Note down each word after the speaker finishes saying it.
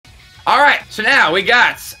All right, so now we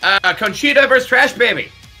got Conchita versus Trash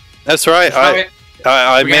Baby. That's right.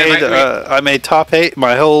 I made top 8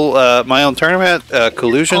 my own tournament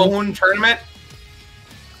collusion. Own tournament.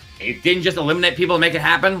 It didn't just eliminate people to make it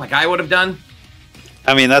happen like I would have done.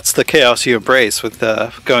 I mean, that's the chaos you embrace with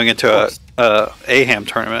going into a AHAM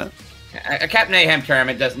tournament. A Captain AHAM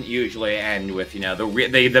tournament doesn't usually end with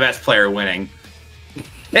the best player winning.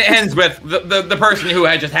 It ends with the person who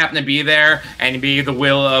had just happened to be there and be the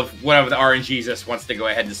will of whatever the RNGesus wants to go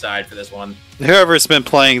ahead and decide for this one. Whoever's been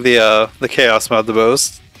playing the chaos mode the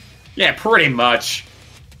most. Yeah, pretty much.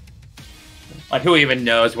 Like, who even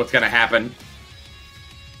knows what's gonna happen?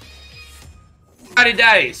 Howdy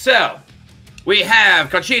daddy. So we have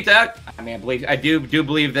Conchita. I mean, I do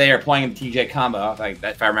believe they are playing the TJ combo.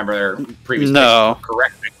 If I remember their previous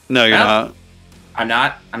correctly. No, you're not. I'm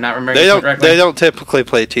not remembering. They don't typically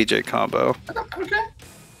play TJ combo.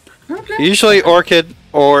 Okay. Usually Orchid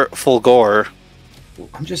or Fulgore.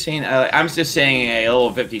 I'm just saying a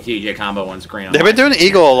little 50 TJ combo on screen. They've been doing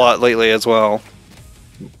Eagle a lot lately as well.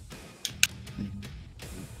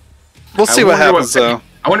 We'll see what happens though.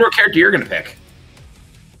 I wonder what character you're gonna pick.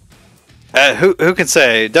 Who can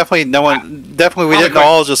say? Definitely no one. Definitely we didn't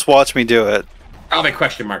all just watch me do it. Probably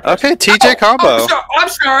question mark. Okay, TJ combo. I'm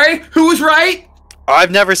sorry. Who was right?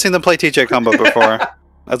 I've never seen them play TJ combo before.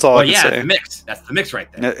 That's all I can say. That's the mix. That's the mix right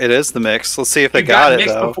there. It is the mix. Let's see if they got it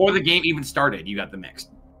though. Before the game even started, you got the mix.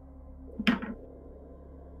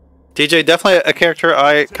 TJ, definitely a character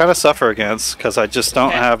I kind of suffer against because I just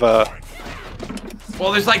don't have a.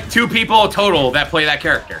 Well, there's like 2 people total that play that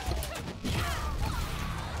character.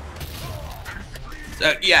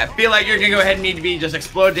 So, yeah, I feel like you're going to go ahead and need to be just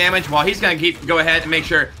explode damage while he's going to go ahead and make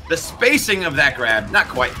sure the spacing of that grab, not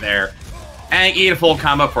quite there, and eat a full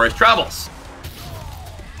combo for his troubles.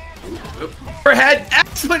 Overhead,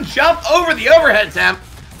 excellent jump over the overhead temp.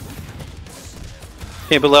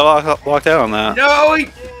 Yeah, but locked out on that. No, he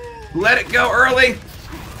let it go early.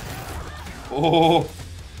 Oh.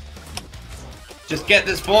 Just get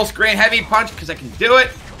this full screen heavy punch because I can do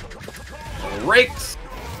it. Rakes.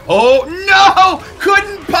 Oh, no!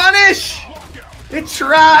 Couldn't punish! It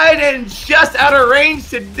tried and just out of range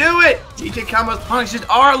to do it! TJ Combo's punishes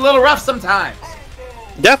are a little rough sometimes.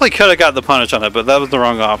 Definitely could have got the punish on it, but that was the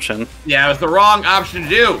wrong option. Yeah, it was the wrong option to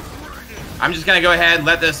do. I'm just going to go ahead and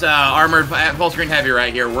let this armored full screen heavy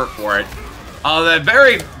right here work for it. The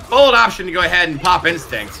very bold option to go ahead and pop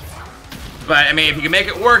Instinct. But, I mean, if you can make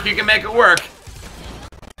it work, you can make it work.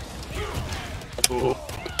 Ooh.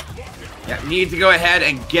 Yeah, need to go ahead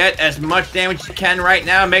and get as much damage as you can right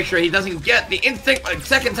now. Make sure he doesn't get the instinct a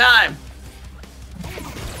second time.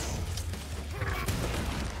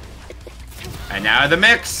 And now the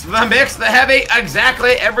mix, the heavy,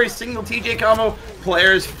 exactly every single TJ combo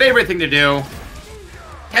player's favorite thing to do.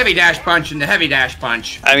 Heavy dash punch and the heavy dash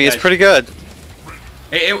punch. I mean, it's pretty good.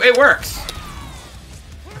 It works.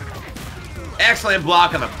 Excellent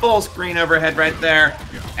block on the full screen overhead right there.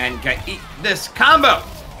 And can eat this combo.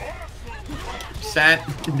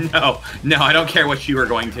 No, I don't care what you are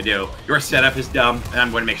going to do. Your setup is dumb, and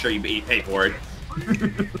I'm going to make sure you pay for it.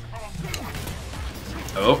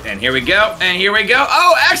 Oh, and here we go, and here we go.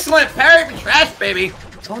 Oh, excellent parry from Trash Baby.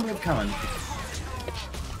 Told me it's coming.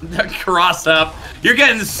 The cross up. You're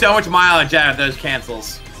getting so much mileage out of those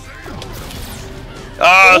cancels.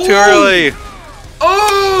 Oh, too early.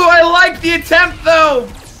 Oh, I like the attempt though.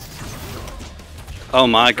 Oh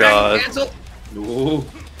my god. Ooh.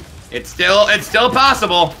 It's still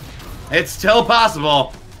possible. It's still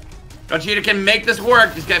possible. Conchita can make this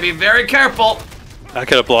work. Just gotta be very careful. I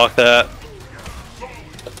could have blocked that.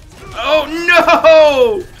 Oh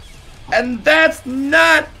no! And that's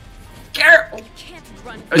not careful.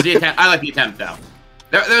 I like the attempt though.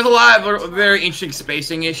 There's a lot of very interesting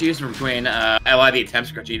spacing issues between a lot of the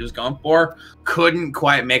attempts Conchita was going for. Couldn't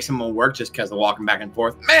quite make some will work just because of walking back and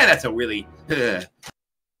forth. Man, that's a really that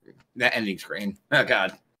ending screen. Oh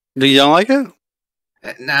god. Do you don't like it?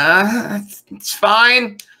 Nah, it's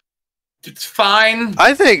fine. It's fine.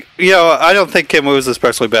 I think, I don't think Kim was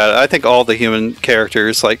especially bad. I think all the human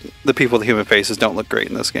characters, like the people with the human faces, don't look great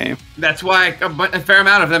in this game. That's why a fair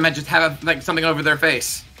amount of them just have like something over their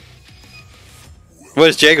face. What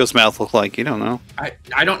does Jago's mouth look like? You don't know.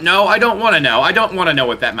 I don't know. I don't want to know. I don't want to know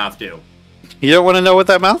what that mouth do. You don't want to know what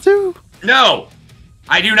that mouth do? No,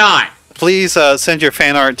 I do not. Please send your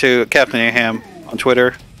fan art to Captain Aham on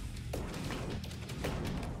Twitter.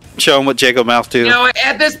 Show him what Jago mouth do.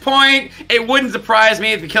 At this point, it wouldn't surprise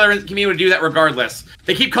me if the killer community would do that regardless.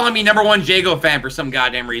 They keep calling me #1 Jago fan for some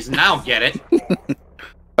goddamn reason. I don't get it.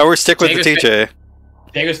 Oh, we're stick with the TJ.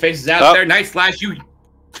 Jago's face is out there. Night Slash,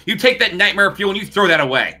 you take that nightmare fuel and you throw that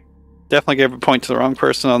away. Definitely gave a point to the wrong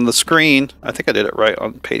person on the screen. I think I did it right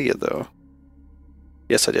on Padia, though.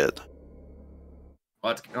 Yes, I did.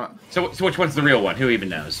 Let's go on. So which one's the real one? Who even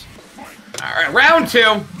knows? All right, round 2.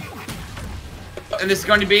 And this is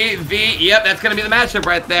going to be yep, that's going to be the matchup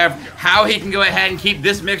right there. How he can go ahead and keep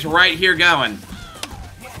this mix right here going.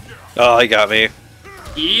 Oh, he got me.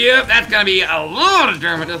 Yep, that's going to be a little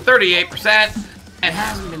German to 38%. It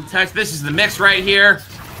hasn't been touched. This is the mix right here.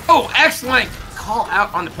 Oh, excellent call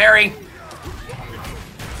out on the parry.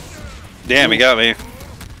 Damn, he got me.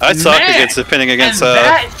 I suck against defending against and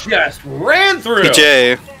that just ran through.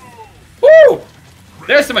 PJ. Woo!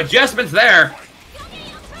 There's some adjustments there.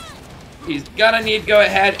 He's gonna need to go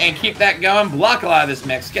ahead and keep that going. Block a lot of this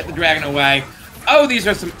mix. Get the dragon away. Oh, these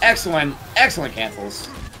are some excellent, excellent cancels.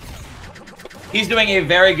 He's doing a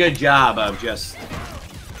very good job of just...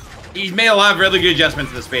 He's made a lot of really good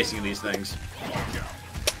adjustments to the spacing of these things.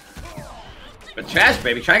 But Trash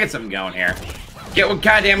Baby, try and get something going here. Get what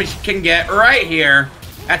kind of damage you can get right here.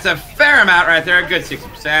 That's a fair amount right there, a good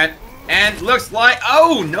 60%. And looks like,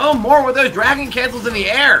 oh, no more with those dragon cancels in the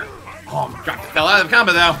air. Oh, fell out of the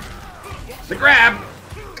combo though. The grab,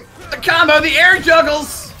 the combo, the air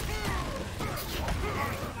juggles.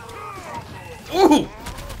 Ooh,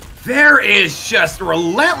 there is just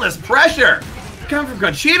relentless pressure coming from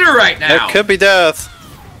Conchita right now. It could be death.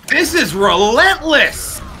 This is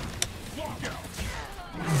relentless.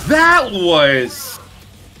 That was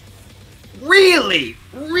really,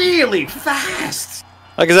 really fast.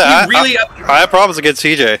 Like I said, I have problems against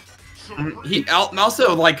CJ. He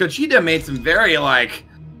also, like, Conchita made some very, like,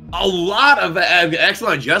 a lot of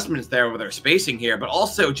excellent adjustments there with their spacing here, but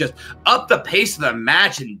also just up the pace of the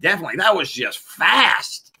match, and definitely that was just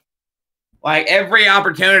fast. Like, every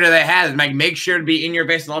opportunity they had, make sure to be in your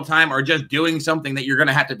face all the time, or just doing something that you're going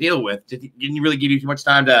to have to deal with. Didn't really give you too much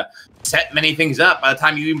time to set many things up. By the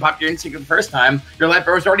time you even popped your instinct the first time, your life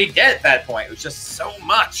bar was already dead at that point. It was just so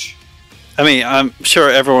much. I mean, I'm sure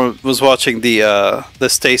everyone was watching the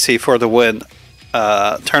Stacy for the win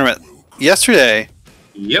tournament yesterday.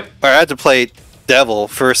 Yep. Where I had to play Devil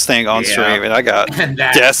first thing on stream, and I got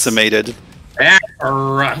decimated.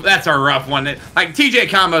 That's a rough one. Like, TJ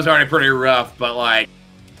combo's already pretty rough, but like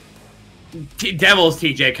Devil's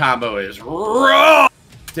TJ combo is rough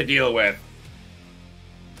to deal with.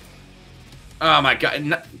 Oh my god.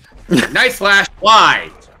 Nice slash.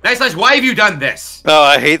 Why? Nice slash. Why have you done this? Oh,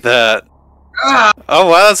 I hate that. Oh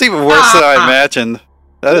wow, that's even worse than I imagined.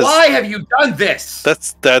 That is. Why have you done this?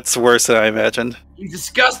 That's worse than I imagined. You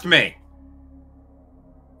disgust me.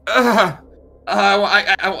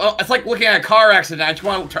 It's like looking at a car accident. I just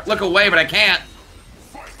want to look away, but I can't.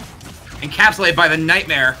 Encapsulated by the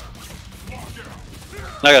nightmare.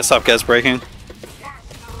 I gotta stop guest breaking.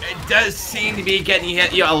 It does seem to be getting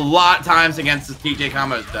hit a lot of times against this TJ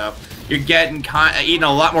combo stuff. You're getting eating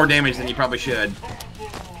a lot more damage than you probably should.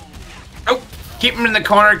 Oh, keep him in the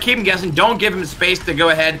corner, keep him guessing. Don't give him space to go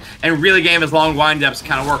ahead and really get him his long wind-ups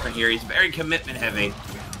kind of working here. He's very commitment heavy.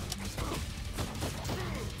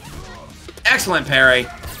 Excellent parry.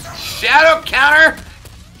 Shadow counter.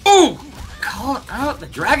 Ooh, call out the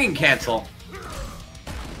dragon cancel.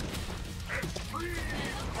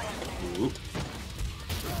 Ooh.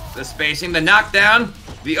 The spacing, the knockdown,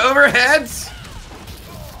 the overheads.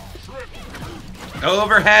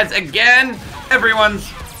 Overheads again. Everyone's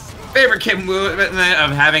favorite kid movement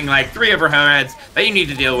of having like 3 overheads that you need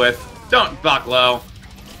to deal with. Don't buck low.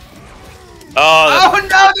 Oh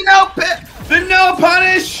no, the no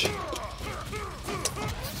punish.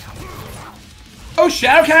 Oh,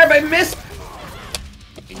 shadow counter by miss.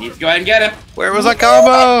 He needs to go ahead and get him. Where was that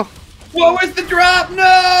combo? What was the drop?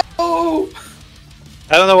 No.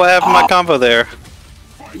 I don't know what happened to my combo there.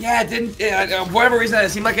 Yeah, it didn't. For whatever reason, it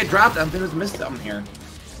seemed like it dropped. I think it was missed something here.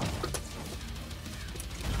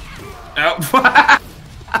 Oh.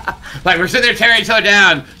 Like, we're sitting there tearing each other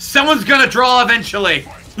down. Someone's gonna draw eventually.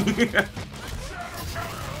 Good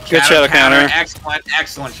shadow counter. Excellent,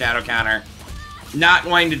 excellent shadow counter. Not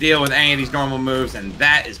wanting to deal with any of these normal moves, and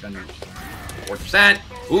that is gonna be 4%.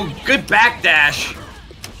 Ooh, good backdash.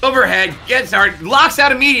 Overhead, gets hard, locks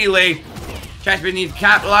out immediately. Chashbin needs to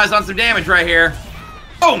capitalize on some damage right here.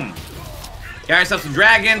 Boom! Got yourself some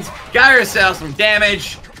dragons, got yourself some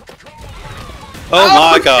damage.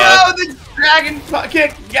 Oh my god. No, the dragon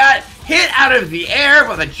kick got hit out of the air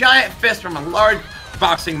with a giant fist from a large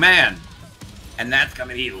boxing man. And that's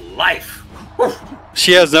gonna be life. Whew.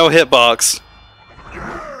 She has no hitbox.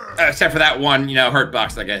 Except for that one, hurt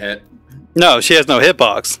box that got hit. No, she has no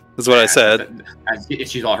hitbox, is what I said.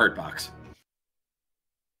 She's all hurt box.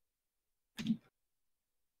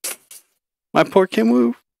 My poor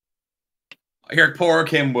Kimwoo. Your poor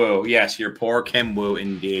Kim Woo. Yes, your poor Kim Woo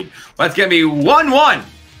indeed. That's going to be 1-1,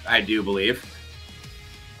 I do believe.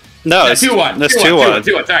 No, it's 2-1. That's 2-1.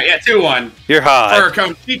 2-1. Sorry, yeah, 2-1. You're hot. For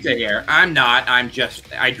Conchita here. I'm not.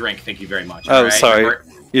 I drink. Thank you very much. Oh, right? sorry.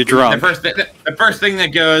 You're drunk. The first thing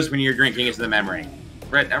that goes when you're drinking is the memory.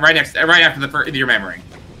 Right after your memory.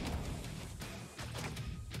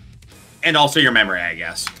 And also your memory, I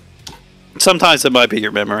guess. Sometimes it might be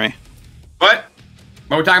your memory. What?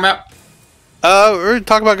 What we're talking about? We're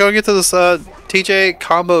talking about going into this TJ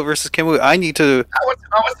combo versus Kim Woo. I need to. What's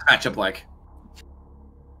the matchup like?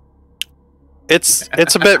 It's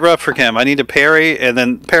a bit rough for Kim. I need to parry, and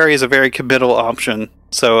then parry is a very committal option.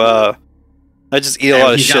 So I just eat a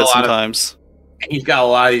lot of shit sometimes. He's got a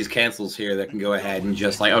lot of these cancels here that can go ahead and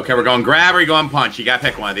just like, okay, we're going grab or you're going punch. You gotta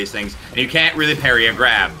pick one of these things, and you can't really parry a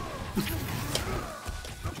grab.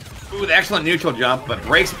 Ooh, the excellent neutral jump, but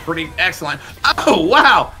breaks pretty excellent. Oh,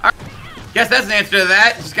 wow! Right. Guess that's an answer to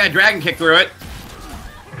that. Just got a dragon kick through it.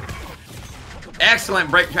 Excellent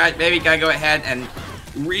break try, baby. Gotta go ahead and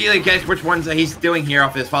really guess which ones that he's doing here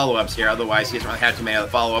off his follow-ups here. Otherwise, he doesn't really have too many other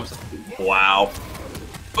follow-ups. Wow.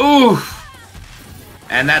 Ooh.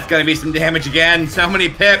 And that's gonna be some damage again. So many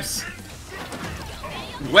pips.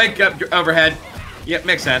 Wake up overhead. Yep,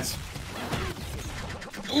 makes sense.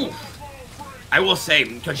 Ooh. I will say,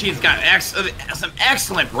 Conchita's got some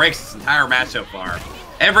excellent breaks this entire match so far.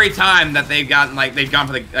 Every time that they've gone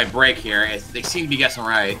for the break here, they seem to be guessing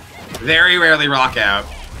right. Very rarely rock out,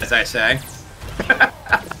 as I say.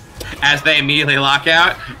 As they immediately lock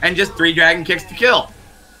out, and just 3 dragon kicks to kill.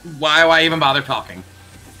 Why do I even bother talking?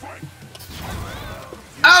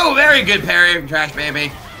 Oh, very good parry, Trash Baby.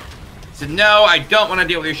 So no, I don't want to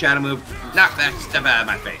deal with your shadow move. Knock that stuff out of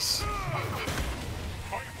my face.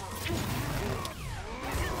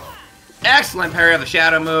 Excellent parry of the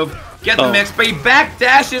shadow move. Get the mix, but he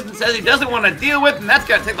backdashes and says he doesn't want to deal with, and that's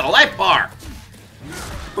going to take the life bar.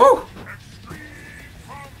 Woo!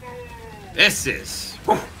 This is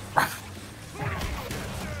rough.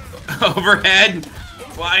 Overhead.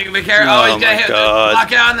 Why you be careful? Oh, he's going to hit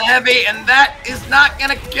lock out on the heavy, and that is not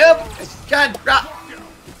going to kill. It's going to drop.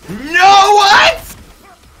 No, what?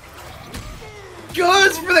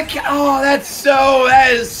 Goes for the oh, that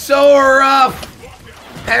is so rough.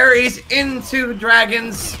 Parries into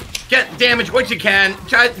dragons. Get damage what you can.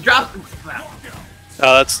 Try to drop.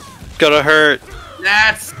 Oh, that's gonna hurt.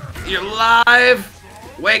 You're live.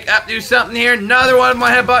 Wake up, do something here. Another one of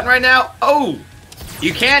my head button right now. Oh,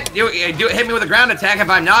 you can't do it. Hit me with a ground attack if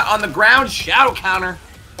I'm not on the ground. Shadow counter.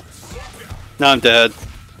 Now I'm dead.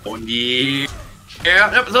 Oh, yeah.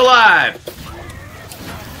 Nope, it's alive.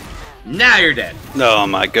 Now you're dead. Oh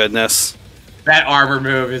my goodness. That armor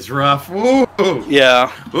move is rough. Ooh.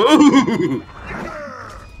 Yeah. Ooh.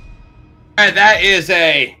 Alright, that is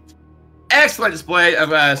a excellent display of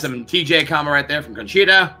some TJ combo right there from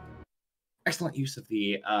Conchita. Excellent use of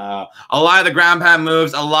the a lot of the ground pound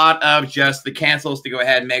moves, a lot of just the cancels to go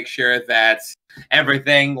ahead and make sure that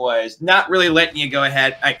everything was not really letting you go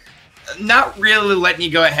ahead,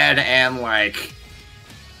 and like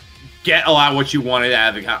get a lot of what you wanted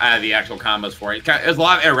out of the actual combos for it. There's a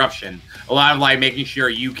lot of interruption, a lot of like making sure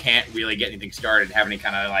you can't really get anything started, have any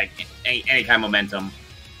kind of like any kind of momentum.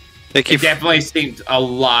 It definitely seemed a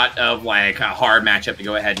lot of like a hard matchup to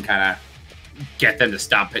go ahead and kind of get them to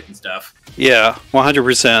stop hitting stuff. Yeah,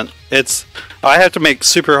 100%. I have to make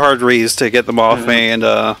super hard reads to get them off me, and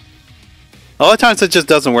a lot of times it just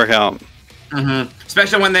doesn't work out.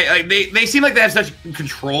 Especially when they seem like they have such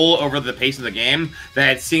control over the pace of the game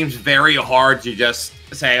that it seems very hard to just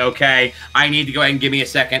say, okay, I need to go ahead and give me a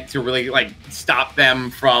second to really like stop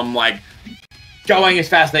them from like going as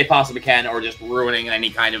fast as they possibly can, or just ruining any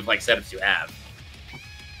kind of like setups you have.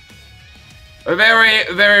 A very,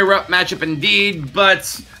 very rough matchup indeed,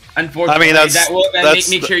 but unfortunately, that will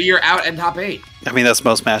make sure you're out in top 8. I mean, that's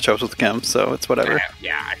most matchups with Kim, so it's whatever.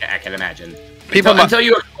 Yeah, I can imagine. Until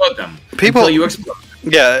you explode them.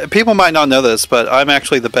 Yeah, people might not know this, but I'm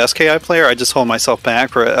actually the best KI player. I just hold myself back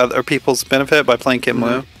for other people's benefit by playing Kim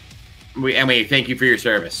Woo. We thank you for your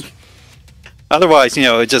service. Otherwise,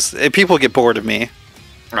 people get bored of me.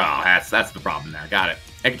 Oh, that's the problem there. Got it.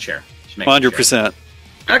 I can share. 100%.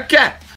 Okay.